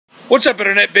What's up,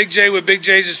 Internet? Big J with Big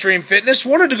J's Extreme Fitness.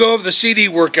 Wanted to go over the CD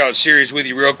workout series with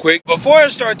you real quick. Before I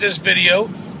start this video,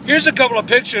 here's a couple of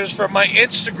pictures from my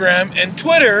Instagram and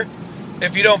Twitter.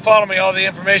 If you don't follow me, all the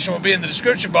information will be in the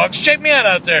description box. Check me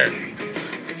out there.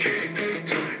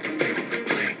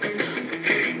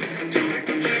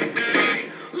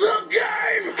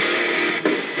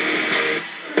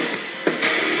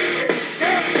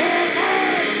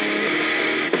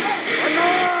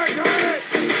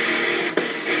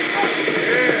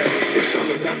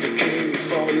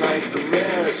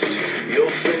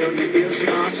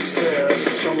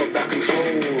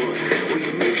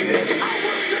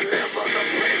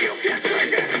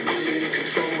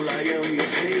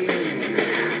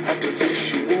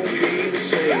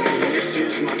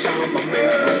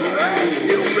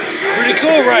 Pretty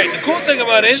cool, right? The cool thing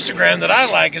about Instagram that I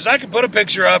like is I can put a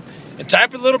picture up and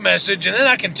type a little message, and then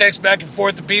I can text back and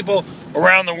forth to people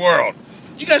around the world.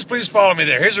 You guys please follow me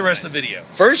there. Here's the rest of the video.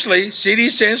 Firstly, CD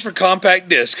stands for compact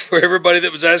disc. For everybody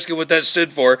that was asking what that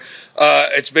stood for,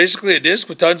 it's basically a disc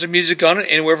with tons of music on it,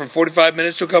 anywhere from 45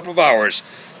 minutes to a couple of hours.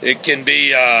 It can be,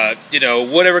 you know,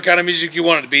 whatever kind of music you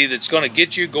want it to be that's going to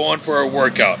get you going for a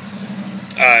workout.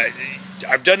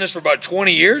 I've done this for about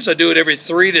 20 years. I do it every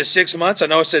 3 to 6 months. I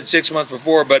know I said 6 months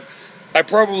before, but I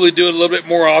probably do it a little bit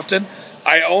more often.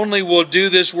 I only will do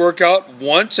this workout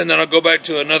once, and then I'll go back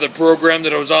to another program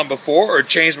that I was on before or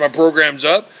change my programs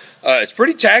up. It's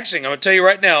pretty taxing. I'm going to tell you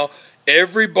right now,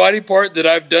 every body part that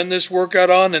I've done this workout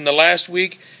on in the last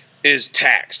week is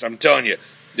taxed. I'm telling you,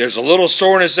 there's a little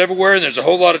soreness everywhere, and there's a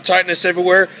whole lot of tightness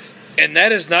everywhere, and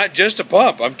that is not just a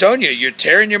pump. I'm telling you, you're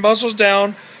tearing your muscles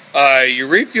down, you're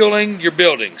refueling, you're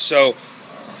building. So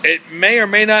it may or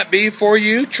may not be for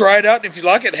you. Try it out, and if you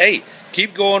like it, hey,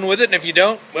 keep going with it, and if you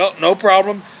don't, well, no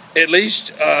problem. At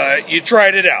least you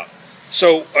tried it out.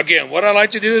 So, again, what I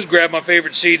like to do is grab my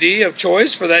favorite CD of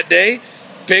choice for that day,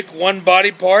 pick one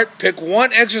body part, pick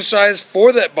one exercise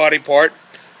for that body part,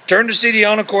 turn the CD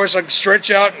on, of course, I can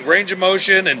stretch out and range of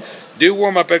motion and do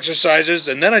warm-up exercises,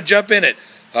 and then I jump in it.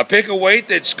 I pick a weight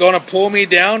that's going to pull me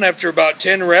down after about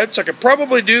 10 reps. I could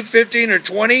probably do 15 or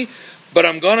 20, but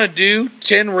I'm going to do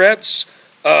 10 reps,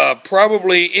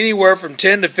 probably anywhere from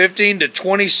 10 to 15 to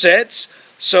 20 sets.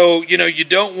 So, you know, you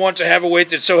don't want to have a weight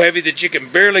that's so heavy that you can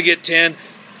barely get 10,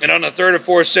 and on the third or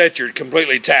fourth set, you're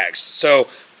completely taxed. So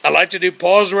I like to do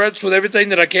pause reps with everything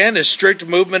that I can, as strict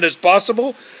movement as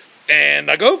possible, and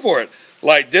I go for it.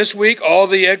 Like this week, all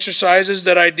the exercises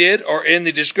that I did are in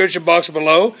the description box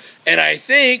below, and I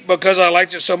think because I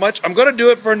liked it so much, I'm going to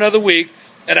do it for another week,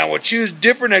 and I will choose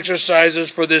different exercises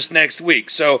for this next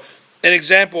week. So, an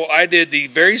example, I did the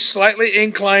very slightly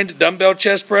inclined dumbbell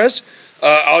chest press.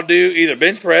 I'll do either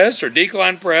bench press or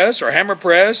decline press or hammer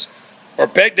press or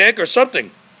pec deck or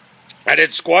something. I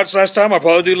did squats last time. I'll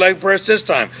probably do leg press this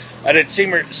time. I did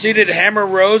seated hammer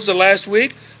rows the last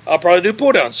week. I'll probably do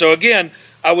pull down. So again,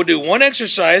 I will do one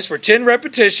exercise for 10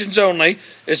 repetitions only.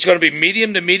 It's going to be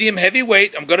medium to medium heavy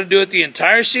weight. I'm going to do it the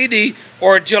entire CD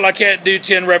or until I can't do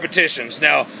 10 repetitions.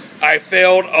 Now, I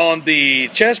failed on the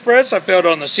chest press, I failed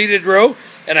on the seated row,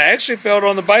 and I actually failed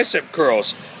on the bicep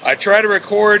curls. I try to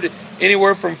record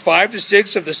anywhere from 5 to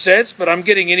 6 of the sets, but I'm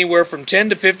getting anywhere from 10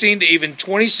 to 15 to even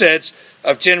 20 sets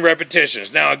of 10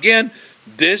 repetitions. Now, again,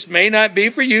 this may not be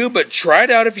for you, but try it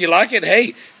out if you like it.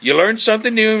 Hey, you learned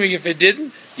something new. If it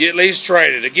didn't, you at least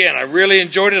tried it. Again, I really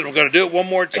enjoyed it. I'm going to do it one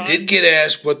more time. I did get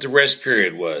asked what the rest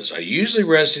period was. I usually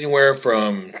rest anywhere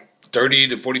from 30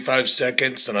 to 45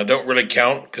 seconds, and I don't really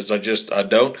count because I just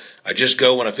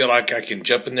go when I feel like I can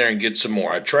jump in there and get some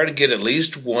more. I try to get at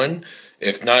least one,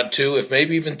 if not two, if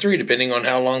maybe even three, depending on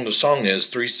how long the song is,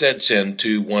 3 sets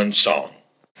into one song.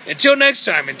 Until next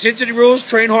time, Intensity Rules,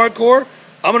 Train Hardcore.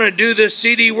 I'm going to do this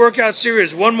CD workout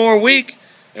series one more week,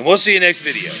 and we'll see you next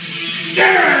video.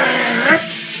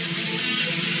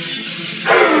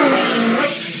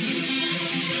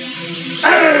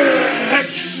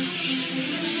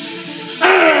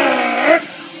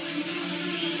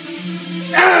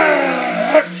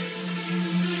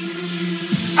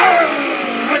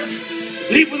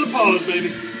 Leap with a pause,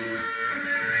 baby.